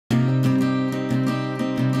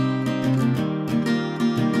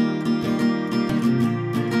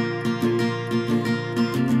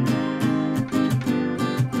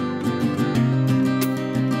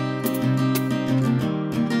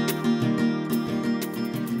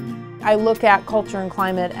I look at culture and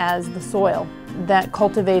climate as the soil that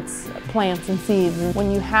cultivates plants and seeds. And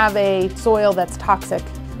when you have a soil that's toxic,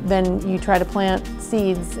 then you try to plant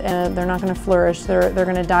seeds and they're not going to flourish. They're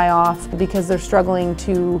going to die off because they're struggling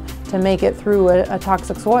to make it through a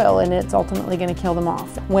toxic soil, and it's ultimately going to kill them off.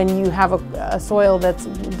 When you have a soil that's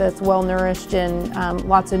well nourished and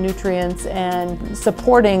lots of nutrients and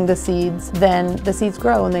supporting the seeds, then the seeds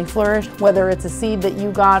grow and they flourish. Whether it's a seed that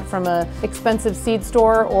you got from an expensive seed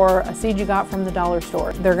store or a seed you got from the dollar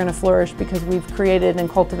store, they're going to flourish because we've created and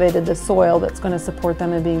cultivated the soil that's going to support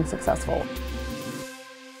them in being successful.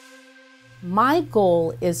 My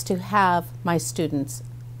goal is to have my students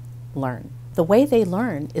learn. The way they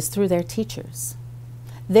learn is through their teachers.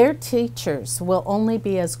 Their teachers will only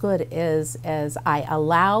be as good as I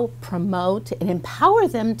allow, promote, and empower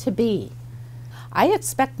them to be. I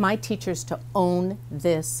expect my teachers to own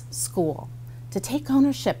this school, to take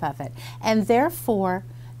ownership of it, and therefore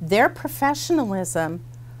their professionalism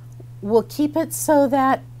will keep it so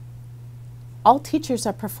that all teachers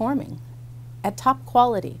are performing at top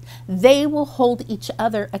quality. They will hold each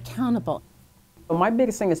other accountable. My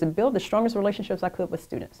biggest thing is to build the strongest relationships I could with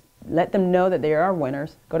students. Let them know that they are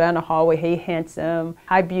winners. Go down the hallway, hey handsome,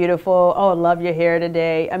 hi beautiful, oh I love your hair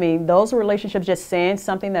today. I mean, those relationships, just saying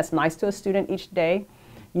something that's nice to a student each day.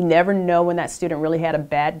 You never know when that student really had a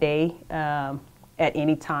bad day at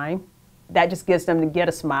any time. That just gives them to get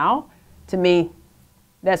a smile. To me,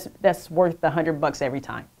 that's worth the $100 every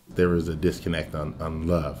time. There is a disconnect on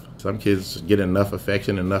love. Some kids get enough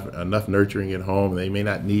affection, enough nurturing at home, and they may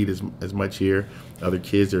not need as much here. Other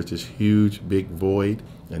kids, there's this huge, big void,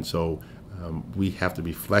 and so we have to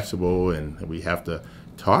be flexible, and we have to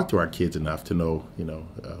talk to our kids enough to know,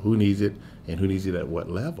 who needs it and who needs it at what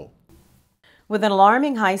level. With an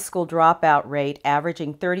alarming high school dropout rate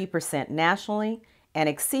averaging 30% nationally and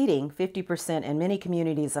exceeding 50% in many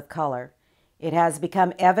communities of color, it has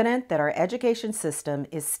become evident that our education system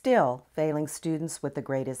is still failing students with the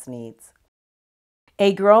greatest needs.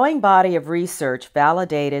 A growing body of research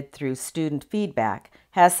validated through student feedback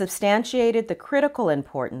has substantiated the critical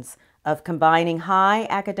importance of combining high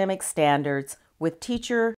academic standards with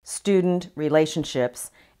teacher-student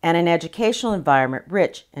relationships and an educational environment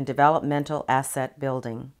rich in developmental asset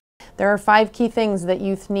building. There are 5 key things that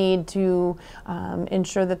youth need to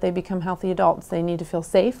ensure that they become healthy adults. They need to feel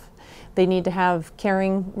safe. They need to have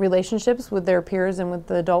caring relationships with their peers and with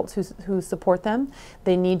the adults who support them.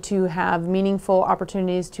 They need to have meaningful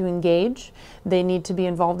opportunities to engage. They need to be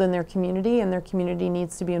involved in their community, and their community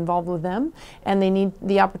needs to be involved with them. And they need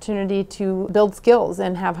the opportunity to build skills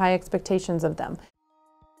and have high expectations of them.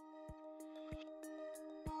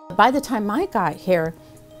 By the time I got here,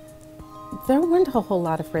 there weren't a whole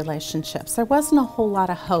lot of relationships. There wasn't a whole lot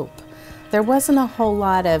of hope. There wasn't a whole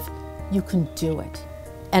lot of, you can do it.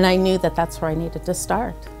 And I knew that that's where I needed to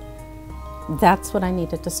start. That's what I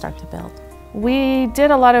needed to start to build. We did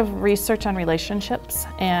a lot of research on relationships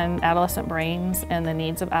and adolescent brains and the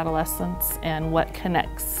needs of adolescents and what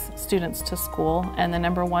connects students to school. And the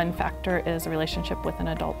 #1 factor is a relationship with an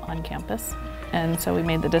adult on campus. And so we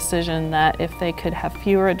made the decision that if they could have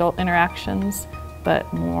fewer adult interactions,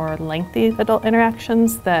 but more lengthy adult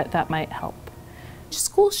interactions, that might help.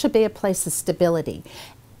 School should be a place of stability,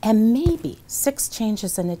 and maybe 6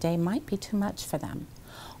 changes in a day might be too much for them.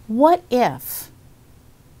 What if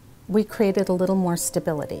we created a little more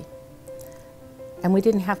stability and we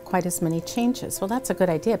didn't have quite as many changes? Well, that's a good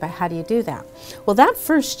idea, but how do you do that? Well, that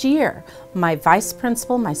first year, my vice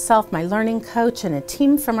principal, myself, my learning coach, and a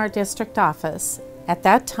team from our district office at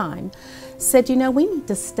that time said, we need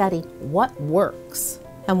to study what works.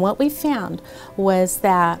 And what we found was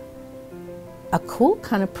that a cool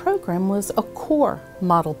kind of program was a core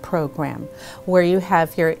model program where you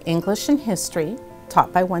have your English and history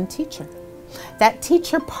taught by one teacher. That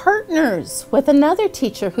teacher partners with another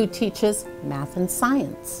teacher who teaches math and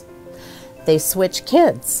science. They switch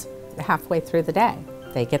kids halfway through the day.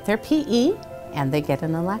 They get their PE and they get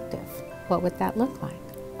an elective. What would that look like?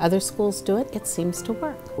 Other schools do it, it seems to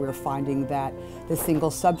work. We're finding that the single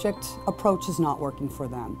subject approach is not working for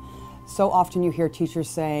them. So often you hear teachers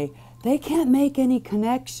say, they can't make any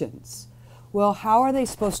connections. Well, how are they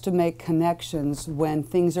supposed to make connections when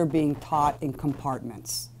things are being taught in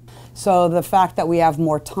compartments? So the fact that we have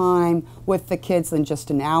more time with the kids than just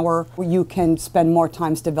an hour, you can spend more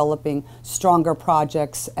time developing stronger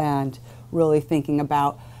projects and really thinking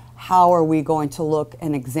about how are we going to look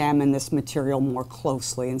and examine this material more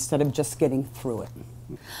closely instead of just getting through it.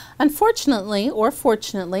 Unfortunately, or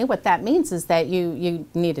fortunately, what that means is that you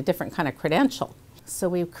need a different kind of credential. So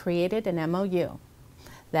we've created an MOU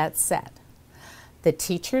that said the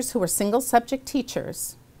teachers who are single subject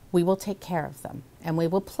teachers we will take care of them and we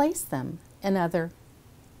will place them in other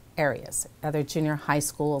areas, other junior high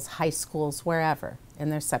schools, wherever in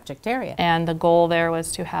their subject area. And the goal there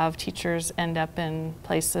was to have teachers end up in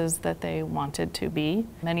places that they wanted to be.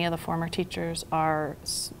 Many of the former teachers are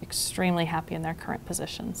extremely happy in their current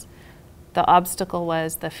positions. The obstacle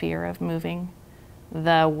was the fear of moving,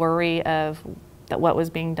 the worry of what was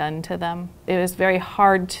being done to them. It was very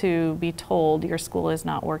hard to be told your school is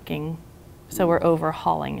not working, so we're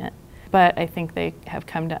overhauling it. But I think they have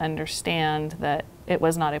come to understand that it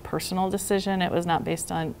was not a personal decision. It was not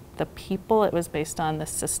based on the people. It was based on the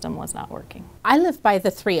system was not working. I live by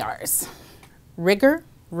the 3 R's. Rigor,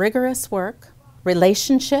 rigorous work,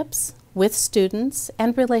 relationships with students,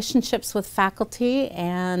 and relationships with faculty,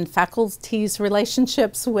 and faculty's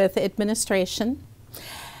relationships with administration,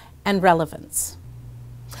 and relevance.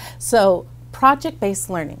 So project-based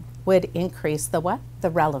learning would increase the what? The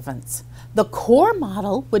relevance. The core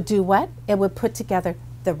model would do what? It would put together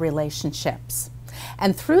the relationships.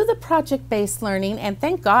 And through the project-based learning, and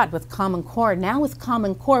thank God with Common Core, now with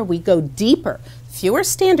Common Core we go deeper, fewer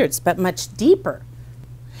standards, but much deeper.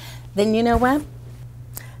 Then you know what?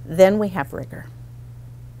 Then we have rigor.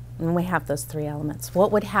 And we have those 3 elements.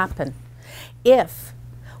 What would happen if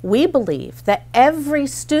we believe that every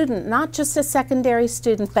student, not just a secondary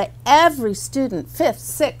student, but every student, 5th,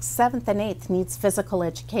 6th, 7th, and 8th, needs physical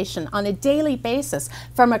education on a daily basis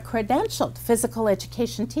from a credentialed physical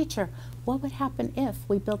education teacher? What would happen if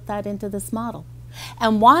we built that into this model?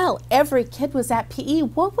 And while every kid was at PE,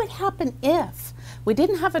 what would happen if we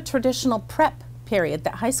didn't have a traditional prep period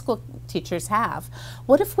that high school teachers have?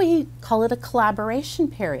 What if we call it a collaboration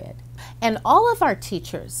period? And all of our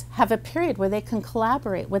teachers have a period where they can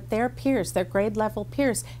collaborate with their peers, their grade level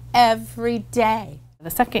peers, every day.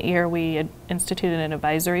 The second year we instituted an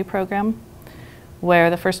advisory program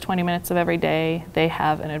where the first 20 minutes of every day they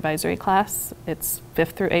have an advisory class. It's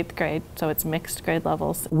 5th through 8th grade, so it's mixed grade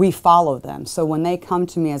levels. We follow them. So when they come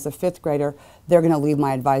to me as a 5th grader, they're going to leave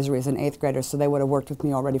my advisory as an 8th grader, so they would have worked with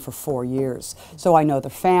me already for 4 years. So I know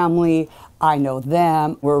the family, I know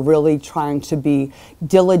them. We're really trying to be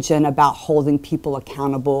diligent about holding people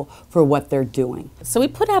accountable for what they're doing. So we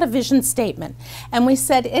put out a vision statement, and we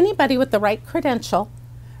said anybody with the right credential,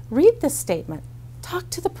 read this statement.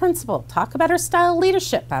 Talk to the principal, talk about her style of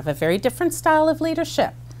leadership. I have a very different style of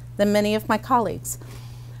leadership than many of my colleagues.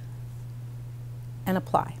 And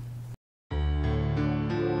apply.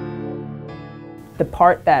 The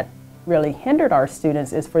part that really hindered our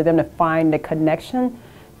students is for them to find the connection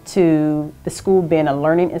to the school being a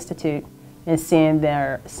learning institute and seeing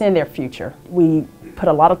their future. We put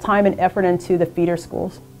a lot of time and effort into the feeder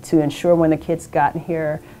schools to ensure when the kids got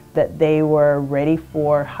here that they were ready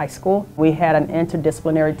for high school. We had an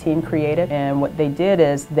interdisciplinary team created, and what they did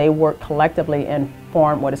is they worked collectively and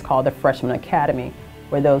formed what is called the Freshman Academy,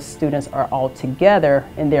 where those students are all together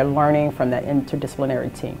and they're learning from that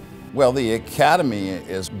interdisciplinary team. Well, the academy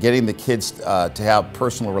is getting the kids to have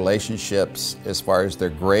personal relationships as far as their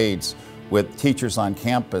grades with teachers on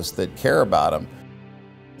campus that care about them.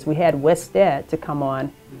 So we had Wested to come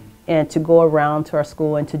on and to go around to our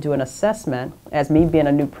school and to do an assessment, as me being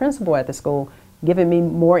a new principal at the school, giving me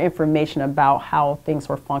more information about how things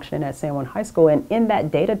were functioning at San Juan High School. And in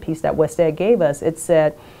that data piece that Wested gave us, it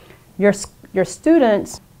said, your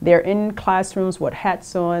students, they're in classrooms with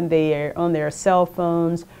hats on, they're on their cell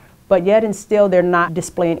phones, but yet and still they're not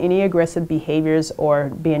displaying any aggressive behaviors or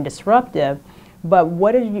being disruptive. But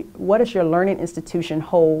what does your learning institution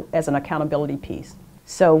hold as an accountability piece?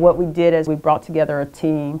 So what we did is we brought together a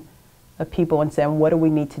team of people and said, what do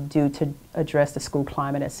we need to do to address the school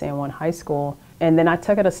climate at San Juan High School? And then I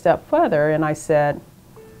took it a step further and I said,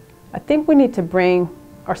 I think we need to bring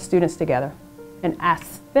our students together and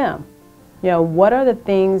ask them, what are the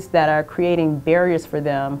things that are creating barriers for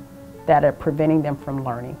them that are preventing them from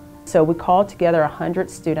learning? So we called together 100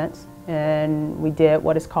 students and we did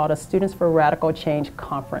what is called a Students for Radical Change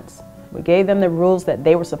conference. We gave them the rules that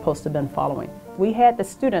they were supposed to have been following. We had the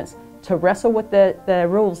students to wrestle with the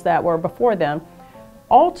rules that were before them,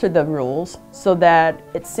 alter the rules so that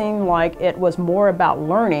it seemed like it was more about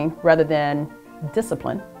learning rather than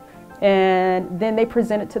discipline. And then they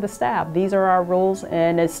presented to the staff. These are our rules,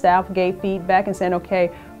 and the staff gave feedback and said, okay,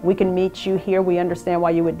 we can meet you here. We understand why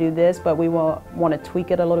you would do this, but we will want to tweak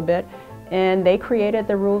it a little bit. And they created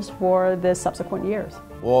the rules for the subsequent years.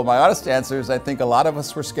 Well, my honest answer is I think a lot of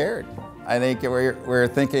us were scared. I think we're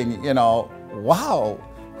thinking, wow,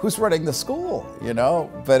 who's running the school,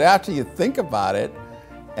 But after you think about it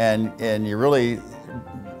and you really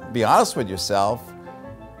be honest with yourself,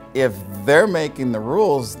 if they're making the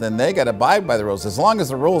rules, then they got to abide by the rules. As long as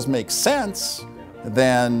the rules make sense,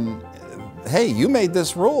 then hey, you made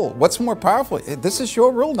this rule. What's more powerful? This is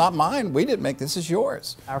your rule, not mine. We didn't make this, is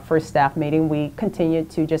yours. Our first staff meeting, we continued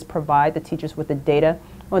to just provide the teachers with the data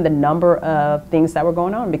on the number of things that were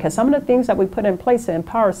going on, because some of the things that we put in place to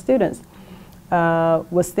empower students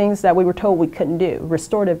was things that we were told we couldn't do.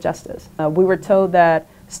 Restorative justice. We were told that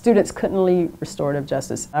students couldn't lead restorative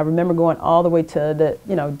justice. I remember going all the way to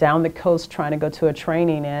the, down the coast trying to go to a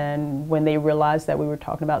training, and when they realized that we were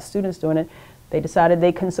talking about students doing it, they decided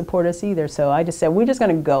they couldn't support us either. So I just said, we're just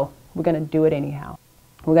going to go. We're going to do it anyhow.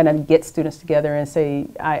 We're going to get students together and say,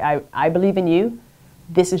 I believe in you.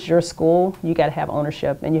 This is your school. You got to have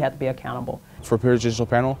ownership and you have to be accountable. For peers digital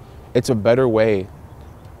panel, it's a better way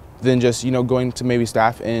than just going to maybe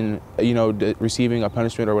staff and receiving a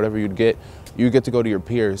punishment or whatever you'd get. You get to go to your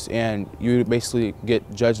peers and you basically get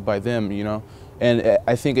judged by them. And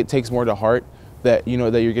I think it takes more to heart that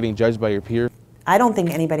that you're getting judged by your peers. I don't think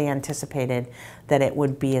anybody anticipated that it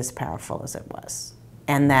would be as powerful as it was.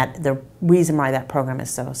 And that the reason why that program is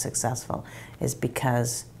so successful is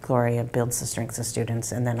because Gloria builds the strengths of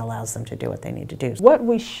students and then allows them to do what they need to do. What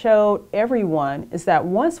we showed everyone is that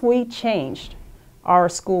once we changed our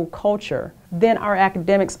school culture, then our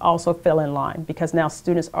academics also fell in line, because now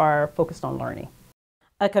students are focused on learning.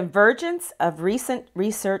 A convergence of recent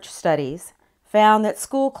research studies found that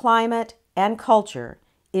school climate and culture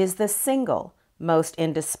is the single most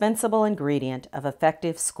indispensable ingredient of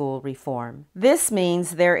effective school reform. This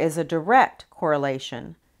means there is a direct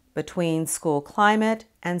correlation between school climate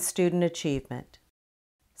and student achievement.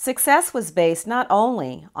 Success was based not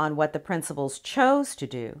only on what the principals chose to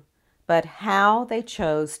do, but how they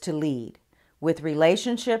chose to lead, with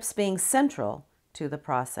relationships being central to the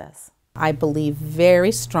process. I believe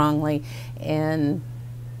very strongly in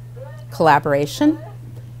collaboration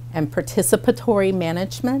and participatory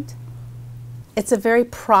management. It's a very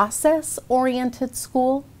process-oriented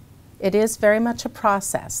school. It is very much a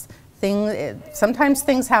process. Sometimes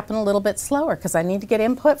things happen a little bit slower because I need to get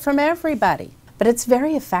input from everybody. But it's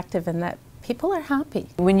very effective in that people are happy.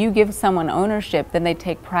 When you give someone ownership, then they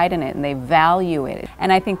take pride in it and they value it.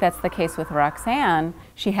 And I think that's the case with Roxanne.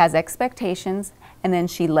 She has expectations and then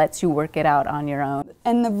she lets you work it out on your own.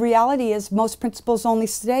 And the reality is most principals only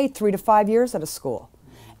stay 3 to 5 years at a school.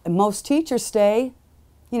 And most teachers stay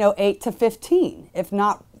 8 to 15, if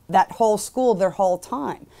not that whole school their whole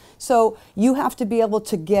time. So you have to be able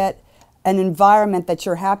to get an environment that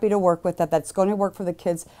you're happy to work with, that's going to work for the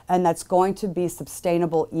kids, and that's going to be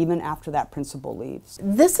sustainable even after that principal leaves.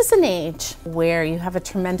 This is an age where you have a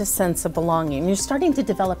tremendous sense of belonging. You're starting to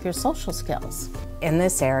develop your social skills. In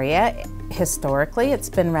this area, historically, it's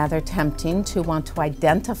been rather tempting to want to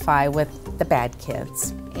identify with the bad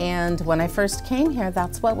kids. And when I first came here,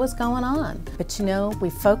 that's what was going on. But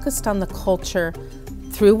we focused on the culture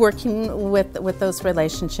through working with those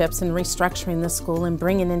relationships and restructuring the school and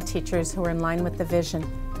bringing in teachers who are in line with the vision.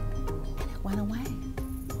 And it went away.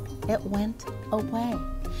 It went away.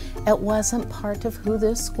 It wasn't part of who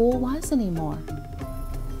this school was anymore.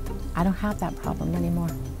 I don't have that problem anymore.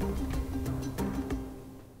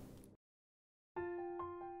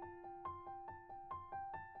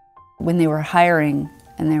 When they were hiring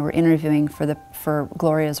and they were interviewing for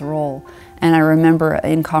Gloria's role, and I remember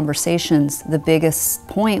in conversations the biggest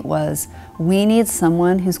point was, we need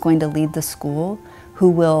someone who's going to lead the school, who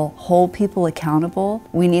will hold people accountable.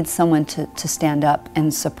 We need someone to stand up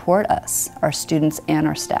and support us, our students and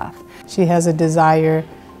our staff. She has a desire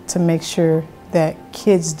to make sure that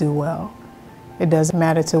kids do well. It doesn't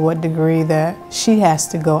matter to what degree that she has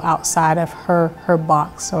to go outside of her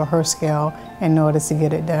box or her scale in order to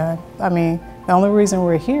get it done. I mean, the only reason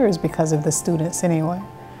we're here is because of the students anyway.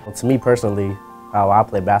 Well, to me personally, I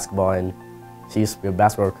play basketball and she used to be a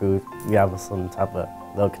basketball recruit. We have some type of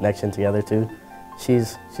little connection together too.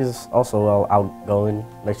 She's also well outgoing,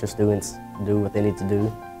 makes sure students do what they need to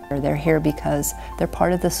do. They're here because they're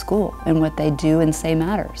part of the school and what they do and say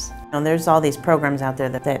matters. There's all these programs out there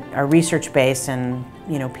that are research-based, and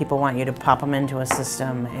people want you to pop them into a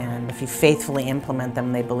system, and if you faithfully implement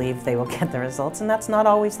them, they believe they will get the results, and that's not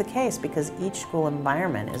always the case because each school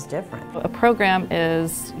environment is different. A program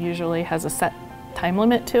usually has a set time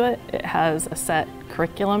limit to it. It has a set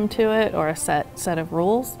curriculum to it or a set of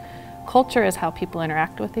rules. Culture is how people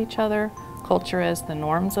interact with each other. Culture is the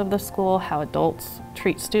norms of the school, how adults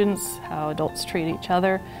treat students, how adults treat each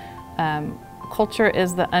other. Culture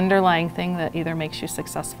is the underlying thing that either makes you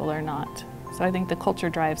successful or not. So I think the culture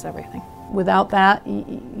drives everything. Without that,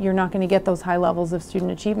 you're not going to get those high levels of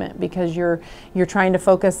student achievement because you're trying to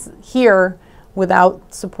focus here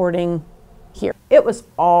without supporting here. It was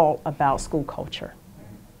all about school culture.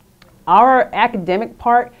 Our academic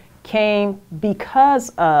part came because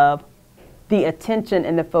of the attention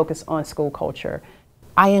and the focus on school culture.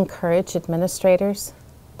 I encourage administrators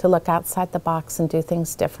to look outside the box and do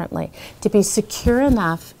things differently, to be secure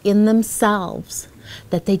enough in themselves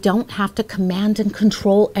that they don't have to command and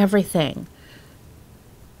control everything,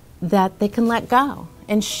 that they can let go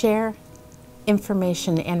and share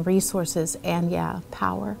information and resources and,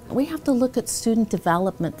 power. We have to look at student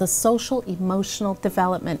development, the social emotional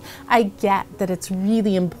development. I get that it's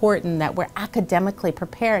really important that we're academically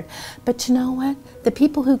prepared, but you know what? The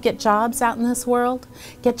people who get jobs out in this world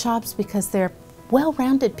get jobs because they're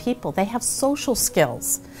well-rounded people. They have social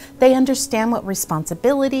skills. They understand what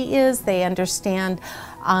responsibility is. They understand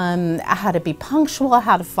how to be punctual,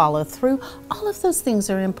 how to follow through. All of those things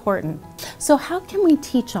are important. So how can we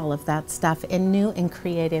teach all of that stuff in new and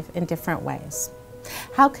creative and different ways?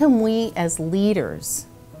 How can we as leaders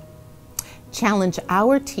challenge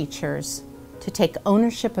our teachers to take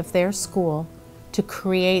ownership of their school, to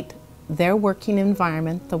create their working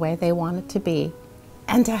environment the way they want it to be,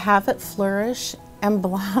 and to have it flourish and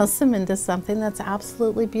blossom into something that's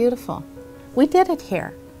absolutely beautiful? We did it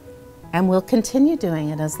here, and we'll continue doing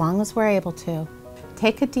it as long as we're able to.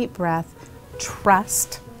 Take a deep breath,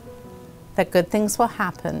 trust that good things will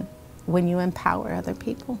happen when you empower other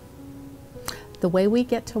people. The way we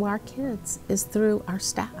get to our kids is through our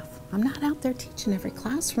staff. I'm not out there teaching every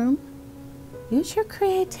classroom. Use your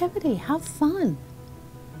creativity, have fun.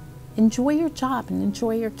 Enjoy your job and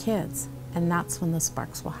enjoy your kids. And that's when the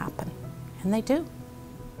sparks will happen. And they do.